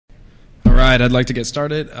right, I'd like to get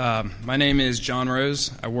started. My name is Jon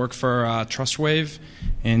Rose. I work for Trustwave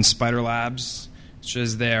in SpiderLabs, which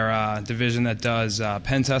is their division that does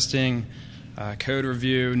pen testing, code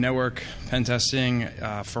review, network pen testing,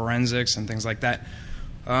 forensics, and things like that.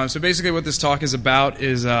 So basically what this talk is about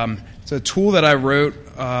is it's a tool that I wrote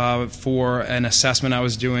for an assessment I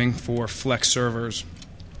was doing for Flex servers.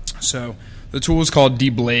 So the tool is called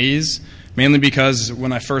Deblaze, mainly because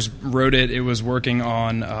when I first wrote it, it was working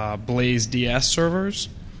on Blaze DS servers.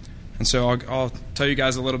 And so I'll tell you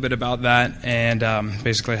guys a little bit about that and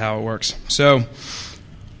basically how it works. So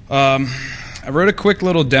I wrote a quick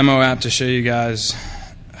little demo app to show you guys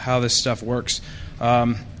how this stuff works.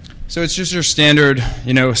 So it's just your standard,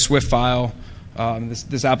 Swift file.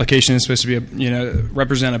 This application is supposed to be,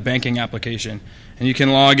 represent a banking application, and you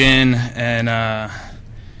can log in and,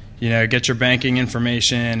 get your banking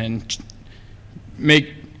information and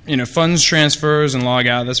make, funds transfers and log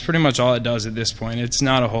out. That's pretty much all it does at this point. It's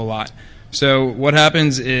not a whole lot. So what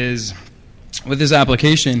happens is, with this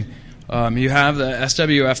application, you have the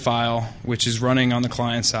SWF file, which is running on the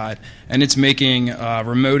client side, and it's making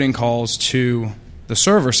remoting calls to the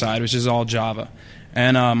server side, which is all Java,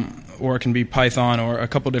 and or it can be Python or a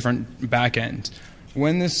couple different backends.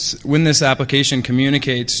 When this application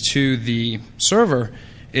communicates to the server,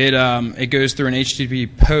 it goes through an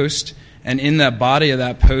HTTP post, and in the body of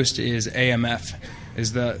that post is AMF,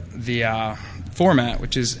 is the format,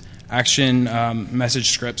 which is action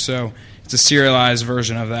message script. So it's a serialized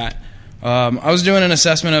version of that. I was doing an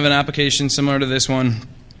assessment of an application similar to this one,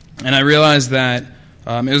 and I realized that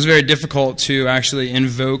it was very difficult to actually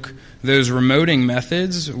invoke those remoting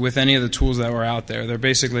methods with any of the tools that were out there. There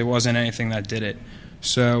basically wasn't anything that did it.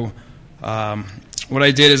 So what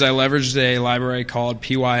I did is I leveraged a library called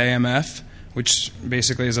PyAMF, which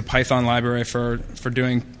basically is a Python library for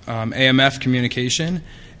doing AMF communication,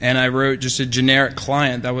 and I wrote just a generic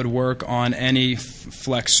client that would work on any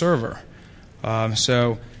Flex server.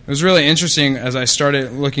 So it was really interesting as I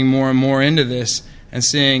started looking more and more into this and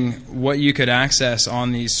seeing what you could access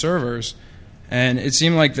on these servers. And it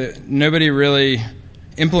seemed like that nobody really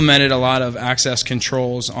implemented a lot of access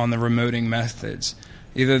controls on the remoting methods.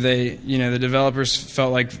 Either the developers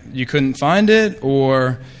felt like you couldn't find it,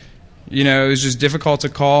 or it was just difficult to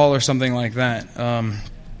call or something like that.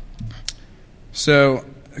 So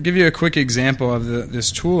I'll give you a quick example of this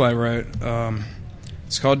tool I wrote.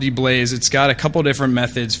 It's called Deblaze. It's got a couple different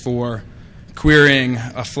methods for querying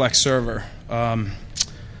a Flex server.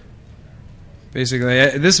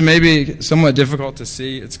 Basically, this may be somewhat difficult to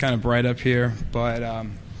see. It's kind of bright up here, but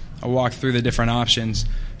I'll walk through the different options.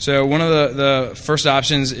 So one of the first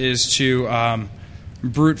options is to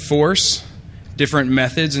brute force different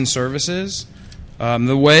methods and services.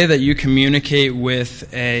 The way that you communicate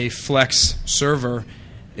with a Flex server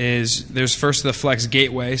is there's first the Flex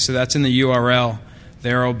gateway, so that's in the URL.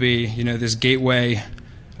 There will be this gateway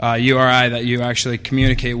URI that you actually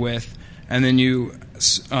communicate with, and then you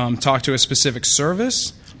talk to a specific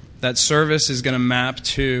service. That service is going to map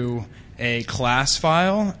to a class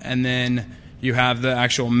file, and then you have the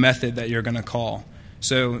actual method that you're going to call.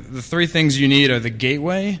 So the three things you need are the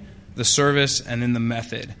gateway, the service, and then the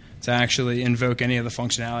method to actually invoke any of the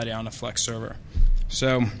functionality on a Flex server.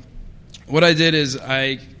 So what I did is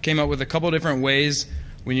I came up with a couple different ways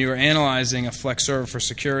when you are analyzing a Flex server for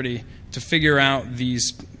security to figure out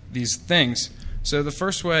these things. So the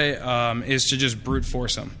first way is to just brute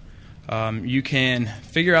force them. You can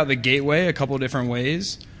figure out the gateway a couple different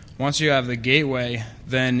ways. Once you have the gateway,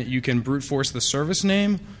 then you can brute force the service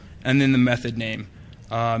name and then the method name.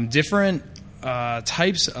 Different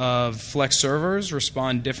types of Flex servers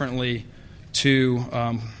respond differently to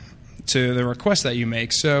the request that you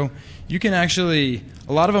make. So you can actually,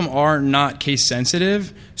 a lot of them are not case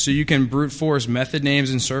sensitive, so you can brute force method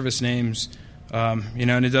names and service names,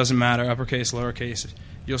 and it doesn't matter, uppercase, lowercase,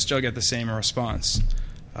 you'll still get the same response.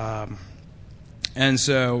 And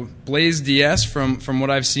so Blaze DS, from what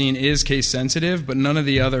I've seen, is case sensitive, but none of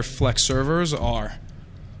the other Flex servers are.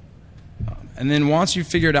 And then once you've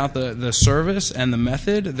figured out the service and the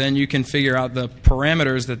method, then you can figure out the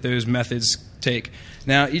parameters that those methods take.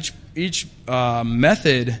 Now each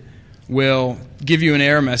method will give you an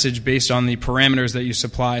error message based on the parameters that you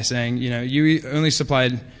supply, saying, you only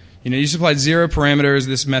supplied, you supplied 0 parameters,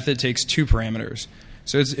 this method takes 2 parameters.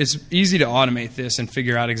 So it's easy to automate this and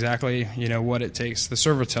figure out exactly, what it takes. The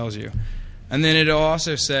server tells you. And then it'll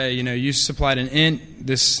also say, you supplied an int,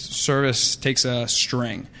 this service takes a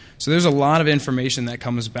string. So there's a lot of information that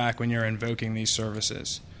comes back when you're invoking these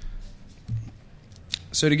services.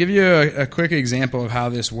 So to give you a quick example of how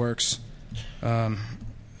this works,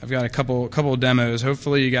 I've got a couple demos.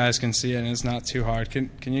 Hopefully you guys can see it and it's not too hard.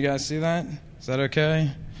 Can you guys see that? Is that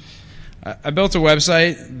okay? I built a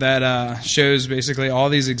website that shows basically all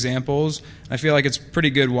these examples. I feel like it's a pretty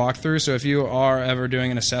good walkthrough. So if you are ever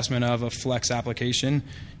doing an assessment of a Flex application,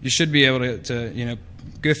 you should be able to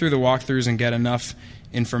go through the walkthroughs and get enough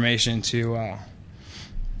information to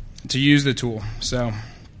use the tool. So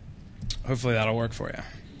hopefully that'll work for you.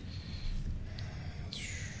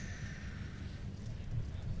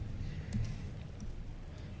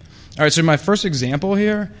 All right, so my first example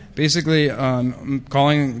here, basically I'm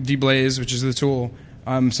calling Deblaze, which is the tool.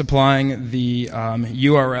 I'm supplying the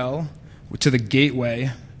URL to the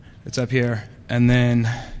gateway that's up here. And then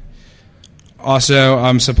also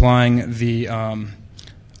I'm supplying the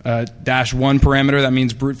 -1 parameter, that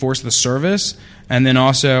means brute force the service. And then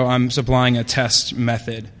also I'm supplying a test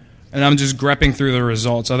method. And I'm just grepping through the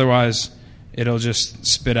results. Otherwise, it'll just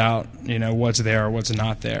spit out what's there or what's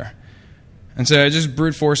not there. And so it just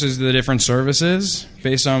brute forces the different services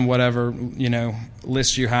based on whatever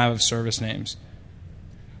list you have of service names.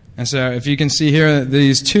 And so if you can see here,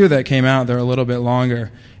 these two that came out, they're a little bit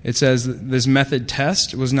longer. It says this method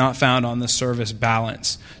test was not found on the service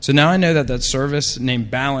balance. So now I know that service name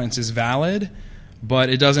balance is valid, but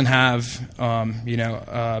it doesn't have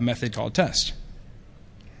a method called test.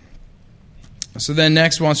 So then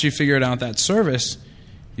next, once you figured out that service,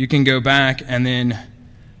 you can go back and then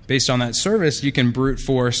based on that service, you can brute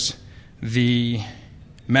force the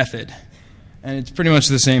method. And it's pretty much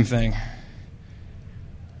the same thing.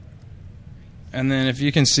 And then if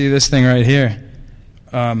you can see this thing right here,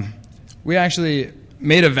 we actually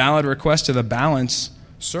made a valid request to the balance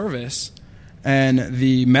service, and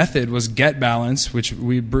the method was getBalance, which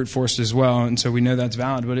we brute forced as well, and so we know that's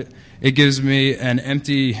valid. But it gives me an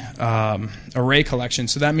empty array collection.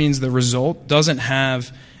 So that means the result doesn't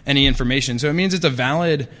have any information. So it means it's a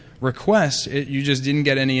valid request. You just didn't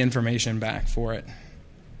get any information back for it.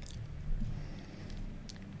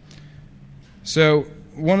 So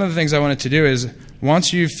one of the things I wanted to do is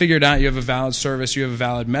once you've figured out you have a valid service, you have a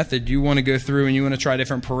valid method, you want to go through and you want to try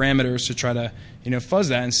different parameters to try to fuzz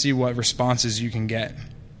that and see what responses you can get.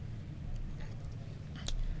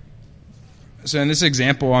 So in this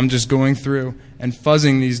example, I'm just going through and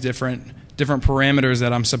fuzzing these different parameters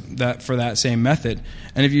that for that same method.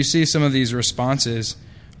 And if you see some of these responses,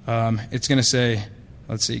 it's going to say,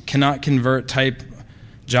 let's see, cannot convert type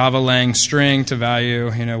Java lang string to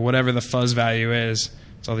value, whatever the fuzz value is.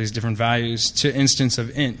 It's all these different values to instance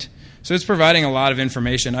of int. So it's providing a lot of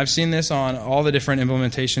information. I've seen this on all the different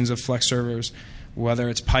implementations of Flex servers, whether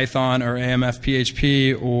it's Python or AMF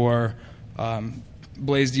PHP or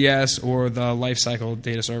Blaze.ds or the lifecycle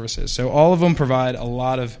data services. So all of them provide a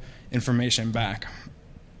lot of information back.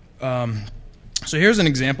 So here's an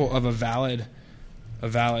example of a valid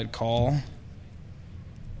call.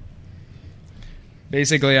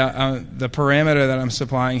 Basically, the parameter that I'm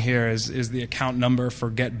supplying here is the account number for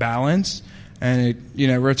getBalance, and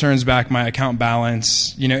it returns back my account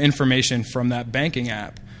balance information from that banking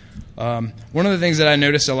app. One of the things that I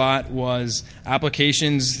noticed a lot was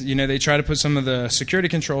applications. They try to put some of the security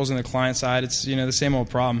controls on the client side. It's the same old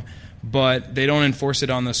problem, but they don't enforce it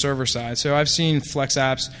on the server side. So I've seen Flex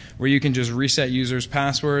apps where you can just reset users'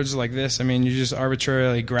 passwords like this. I mean, you're just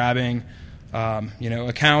arbitrarily grabbing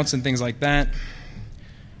accounts and things like that.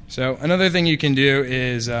 So another thing you can do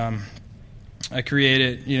is I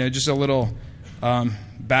created just a little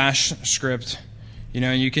bash script,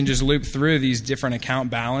 and you can just loop through these different account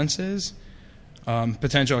balances,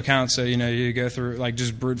 potential accounts. So you go through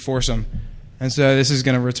just brute force them, and so this is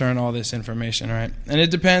going to return all this information, right? And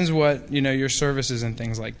it depends what your services and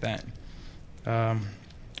things like that.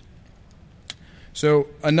 So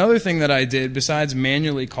another thing that I did besides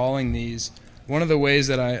manually calling these, one of the ways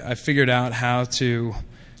that I figured out how to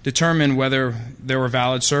determine whether there were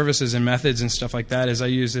valid services and methods and stuff like that is I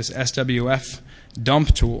use this SWF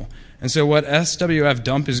dump tool. And so what SWF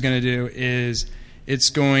dump is going to do is it's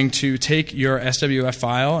going to take your SWF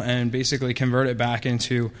file and basically convert it back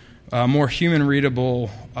into more human readable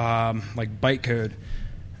bytecode.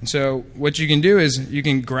 And so what you can do is you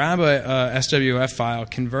can grab a SWF file,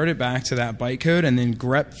 convert it back to that bytecode, and then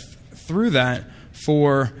grep through that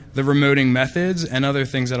for the remoting methods and other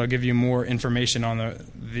things that'll give you more information on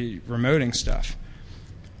the remoting stuff.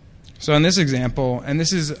 So in this example, and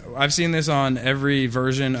I've seen this on every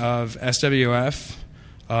version of SWF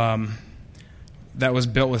that was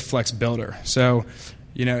built with Flex Builder. So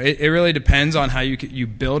it really depends on how you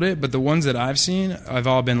build it, but the ones that I've seen have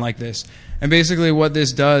all been like this. And basically what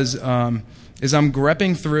this does is I'm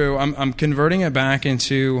grepping through, I'm converting it back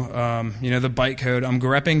into the bytecode. I'm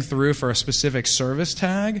grepping through for a specific service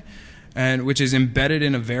tag, and which is embedded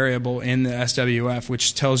in a variable in the SWF,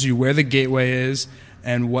 which tells you where the gateway is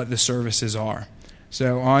and what the services are.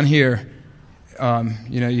 So on here,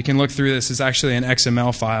 you can look through this. It's actually an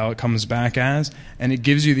XML file it comes back as, and it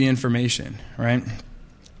gives you the information, right?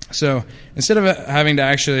 So instead of having to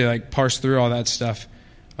actually like parse through all that stuff,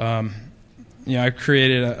 I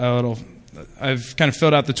created a little. I've kind of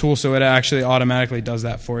filled out the tool so it actually automatically does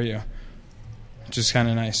that for you, which is kind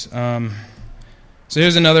of nice. So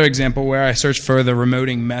here's another example where I search for the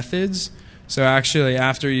remoting methods. So actually,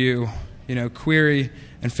 after you query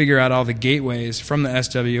and figure out all the gateways from the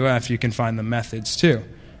SWF, you can find the methods too,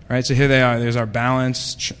 right? So here they are. There's our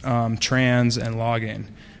balance, trans, and login,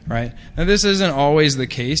 right? Now this isn't always the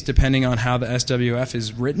case depending on how the SWF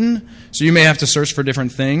is written. So you may have to search for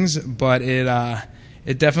different things, but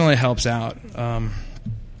it definitely helps out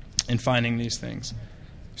in finding these things.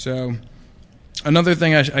 So another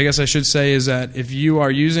thing I guess I should say is that if you are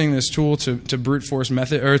using this tool to brute force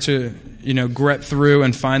method or to grep through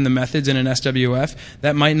and find the methods in an SWF,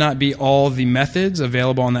 that might not be all the methods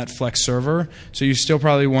available on that Flex server. So you still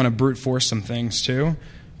probably want to brute force some things too,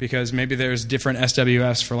 because maybe there's different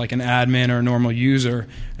SWFs for like an admin or a normal user,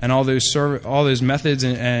 and all those methods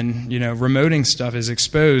and remoting stuff is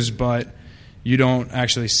exposed, but you don't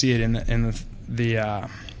actually see it in the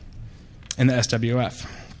SWF.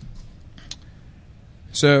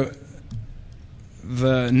 So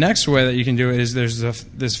the next way that you can do it is there's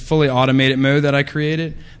this fully automated mode that I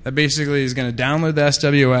created that basically is going to download the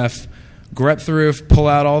SWF, grep through, pull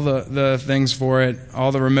out all the things for it,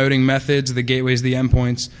 all the remoting methods, the gateways, the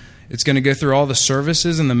endpoints. It's going to go through all the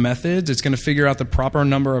services and the methods. It's going to figure out the proper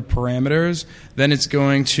number of parameters. Then it's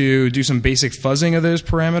going to do some basic fuzzing of those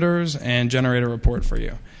parameters and generate a report for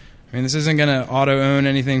you. I mean, this isn't going to auto-own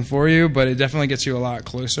anything for you, but it definitely gets you a lot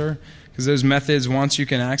closer, because those methods, once you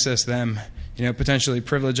can access them, potentially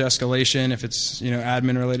privilege escalation if it's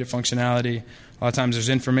admin-related functionality. A lot of times there's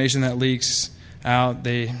information that leaks out.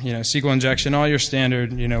 They SQL injection, all your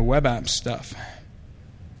standard web app stuff.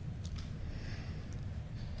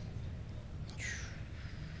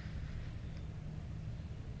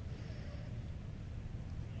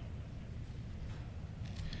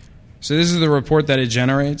 So this is the report that it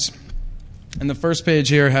generates. And the first page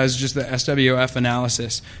here has just the SWF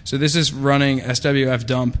analysis. So this is running SWF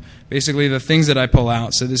dump, basically the things that I pull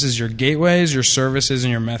out. So this is your gateways, your services,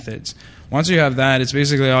 and your methods. Once you have that, it's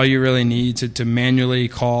basically all you really need to manually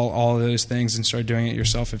call all of those things and start doing it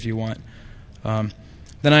yourself if you want.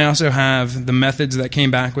 Then I also have the methods that came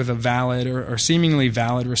back with a valid or seemingly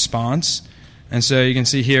valid response. And so you can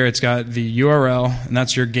see here it's got the URL, and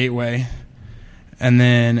that's your gateway. And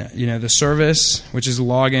then the service, which is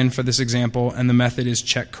login for this example, and the method is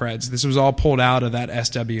check creds. This was all pulled out of that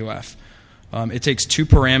SWF. It takes two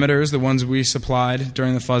parameters. The ones we supplied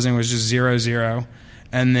during the fuzzing was just 0, 0.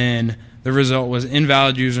 And then the result was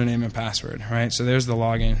invalid username and password, right? So there's the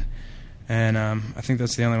login. And I think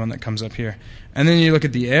that's the only one that comes up here. And then you look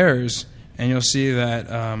at the errors, and you'll see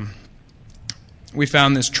that we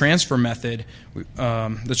found this transfer method,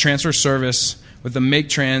 the transfer service with the make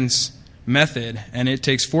trans method, and it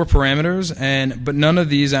takes 4 parameters, but none of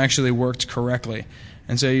these actually worked correctly.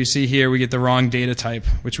 And so you see here we get the wrong data type,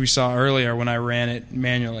 which we saw earlier when I ran it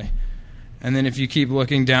manually. And then if you keep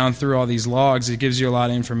looking down through all these logs, it gives you a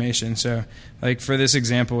lot of information. So like for this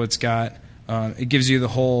example, it's got it gives you the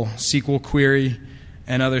whole SQL query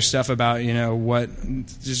and other stuff about what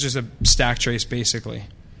it's just a stack trace basically.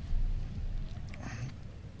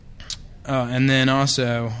 And then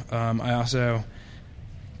also I also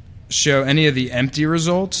show any of the empty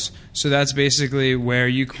results. So that's basically where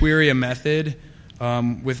you query a method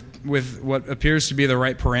with what appears to be the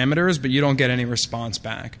right parameters, but you don't get any response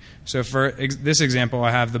back. So for this example,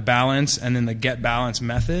 I have the balance and then the get balance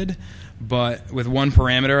method, but with one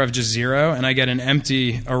parameter of just 0, and I get an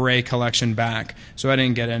empty array collection back. So I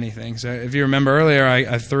didn't get anything. So if you remember earlier,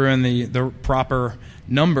 I threw in the proper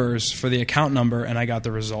numbers for the account number, and I got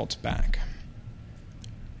the results back.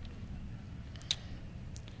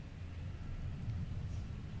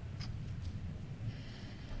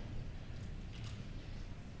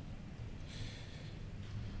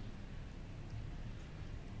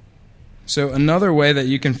 So another way that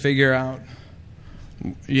you can figure out,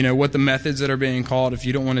 what the methods that are being called, if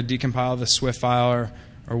you don't want to decompile the Swift file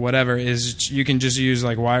or whatever, is you can just use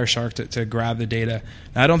like Wireshark to grab the data.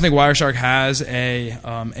 Now, I don't think Wireshark has a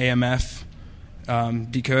AMF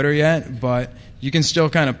decoder yet, but you can still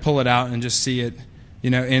kind of pull it out and just see it,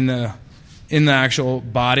 in the actual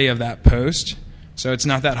body of that post, So it's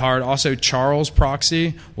not that hard. Also, Charles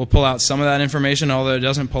proxy will pull out some of that information, although it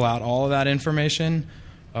doesn't pull out all of that information.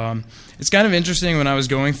 It's kind of interesting when I was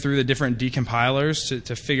going through the different decompilers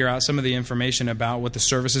to figure out some of the information about what the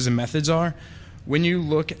services and methods are. When you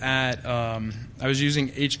look at, I was using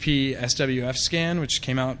HP SWF scan, which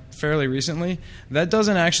came out fairly recently. That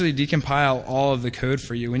doesn't actually decompile all of the code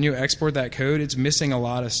for you. When you export that code, it's missing a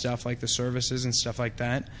lot of stuff like the services and stuff like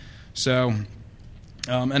that. So,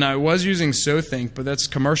 and I was using SoThink, but that's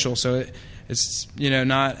commercial, so it's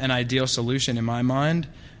not an ideal solution in my mind.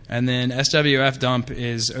 And then SWF dump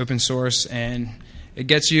is open source, and it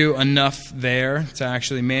gets you enough there to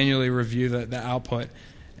actually manually review the output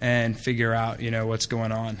and figure out what's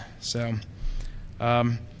going on. So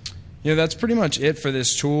that's pretty much it for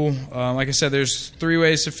this tool. Like I said, there's 3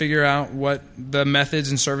 ways to figure out what the methods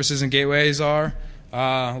and services and gateways are.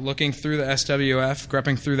 Looking through the SWF,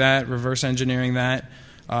 grepping through that, reverse engineering that,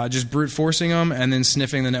 just brute forcing them, and then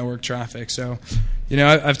sniffing the network traffic. So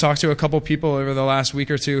I've talked to a couple people over the last week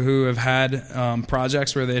or two who have had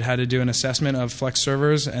projects where they'd had to do an assessment of Flex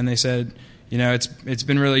servers, and they said it's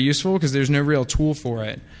been really useful because there's no real tool for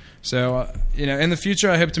it. So in the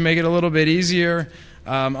future, I hope to make it a little bit easier.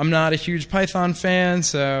 I'm not a huge Python fan,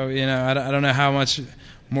 so I don't know how much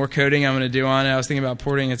more coding I'm going to do on it. I was thinking about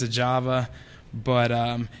porting it to Java, but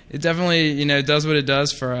it definitely does what it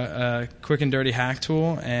does for a quick and dirty hack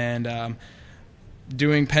tool. And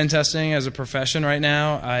doing pen testing as a profession right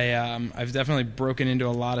now, I've definitely broken into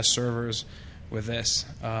a lot of servers with this.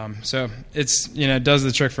 So it's it does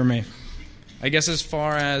the trick for me. I guess as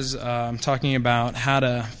far as talking about how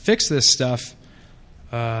to fix this stuff,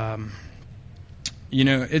 it's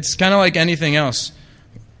kind of like anything else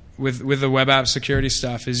with the web app security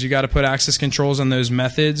stuff. Is you got to put access controls on those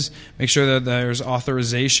methods, make sure that there's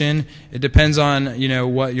authorization. It depends on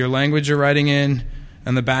what your language you're writing in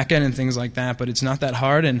and the back end and things like that, but it's not that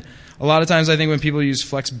hard. And a lot of times I think when people use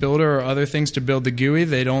Flex Builder or other things to build the GUI,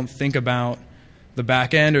 they don't think about the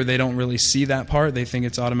back end, or they don't really see that part. They think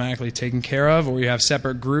it's automatically taken care of, or you have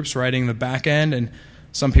separate groups writing the back end and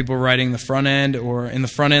some people writing the front end, or in the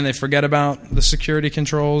front end they forget about the security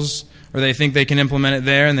controls, or they think they can implement it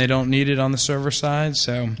there and they don't need it on the server side.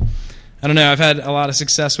 So I don't know, I've had a lot of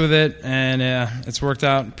success with it, and it's worked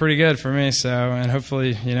out pretty good for me. So, and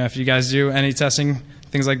hopefully if you guys do any testing,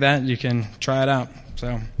 things like that, you can try it out.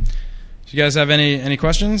 So if you guys have any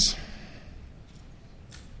questions?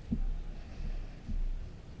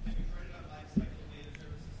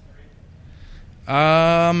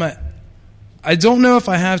 I don't know if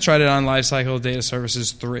I have tried it on Lifecycle Data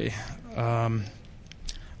Services 3. I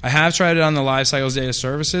have tried it on the Lifecycle Data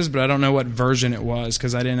Services, but I don't know what version it was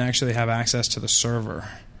because I didn't actually have access to the server.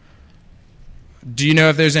 Do you know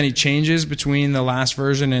if there's any changes between the last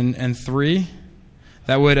version and 3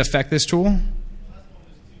 that would affect this tool?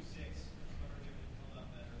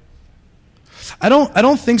 I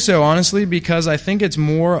don't think so, honestly, because I think it's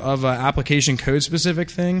more of an application code specific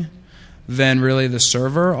thing than really the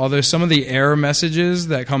server, although some of the error messages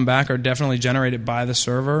that come back are definitely generated by the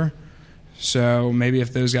server. So maybe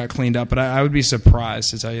if those got cleaned up, but I would be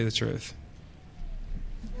surprised, to tell you the truth.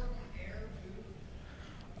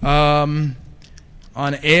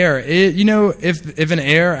 On air, if an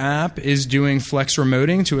air app is doing flex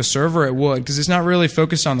remoting to a server, it would, because it's not really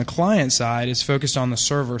focused on the client side, it's focused on the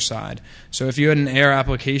server side. So if you had an air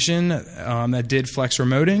application that did flex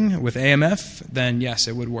remoting with AMF, then yes,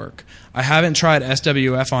 it would work. I haven't tried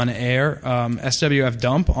SWF on air, SWF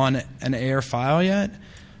dump on an air file yet,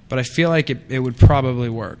 but I feel like it would probably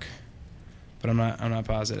work. But I'm not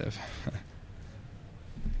positive.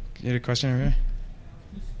 You had a question over here?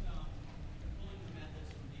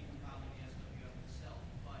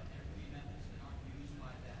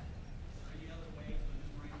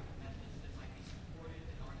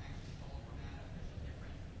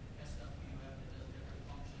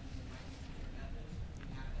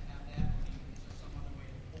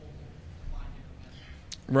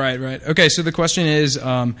 Right. Okay, so the question is,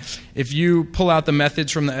 if you pull out the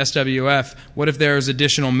methods from the SWF, what if there's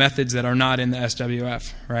additional methods that are not in the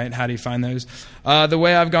SWF, right? How do you find those? The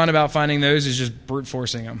way I've gone about finding those is just brute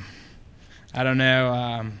forcing them. I don't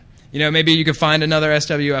know. Maybe you could find another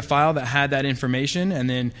SWF file that had that information and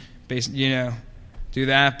then, do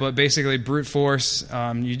that. But basically, brute force,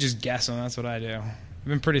 you just guess them. That's what I do. I've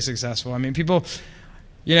been pretty successful. I mean, people...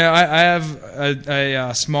 I have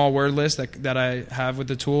a small word list that I have with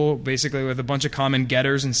the tool, basically with a bunch of common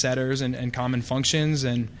getters and setters and common functions,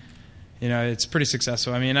 and it's pretty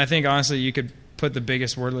successful. I mean, I think honestly you could put the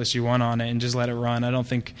biggest word list you want on it and just let it run. I don't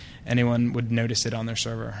think anyone would notice it on their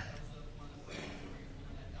server.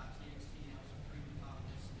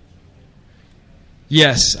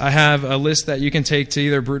 Yes, I have a list that you can take to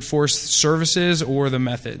either brute force services or the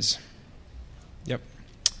methods. Yep.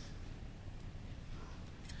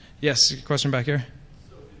 Yes, question back here.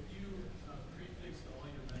 So if you prefixed all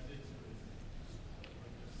your methods with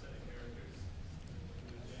like a set of characters,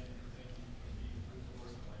 then you can be brute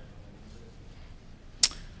force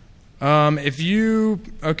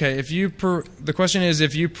the question is,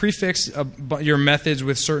 if you prefix your methods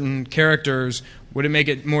with certain characters, would it make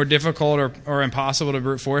it more difficult or impossible to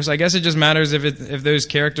brute force? I guess it just matters if those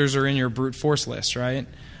characters are in your brute force list, right?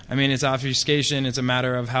 I mean, it's obfuscation. It's a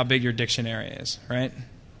matter of how big your dictionary is, right?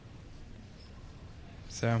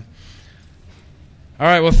 So, all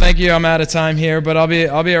right. Well, thank you. I'm out of time here, but I'll be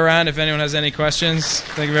around if anyone has any questions.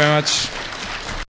 Thank you very much.